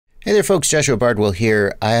Hey there folks, Joshua Bardwell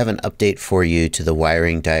here. I have an update for you to the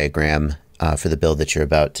wiring diagram for the build that you're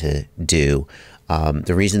about to do.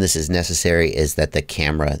 The reason this is necessary is that the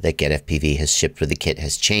camera that Get FPV has shipped with the kit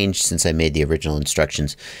has changed since I made the original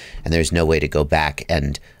instructions, and there's no way to go back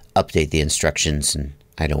and update the instructions, and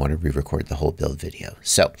I don't want to re-record the whole build video.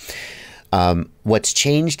 So what's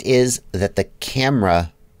changed is that the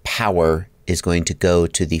camera power is going to go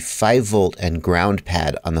to the 5-volt and ground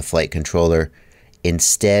pad on the flight controller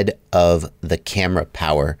instead of the camera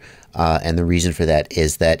power. And the reason for that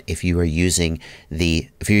is that if you're using a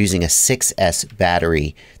 6S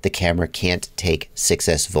battery, the camera can't take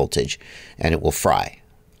 6S voltage and it will fry.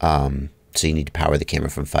 So you need to power the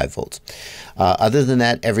camera from 5 volts. Other than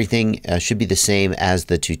that, everything should be the same as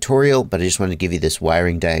the tutorial, but I just wanted to give you this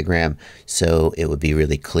wiring diagram so it would be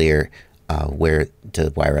really clear where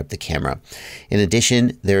to wire up the camera. In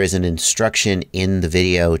addition, there is an instruction in the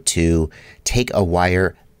video to take a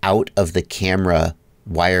wire out of the camera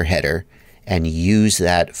wire header and use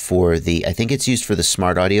that for the, I think it's used for the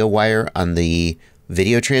smart audio wire on the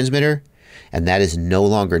video transmitter, and that is no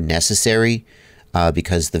longer necessary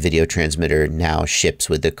because the video transmitter now ships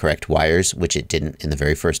with the correct wires, which it didn't in the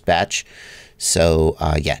very first batch. So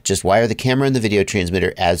yeah, just wire the camera and the video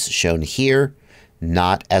transmitter as shown here,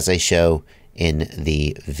 not as I show in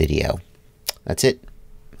the video. That's it.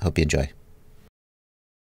 Hope you enjoy.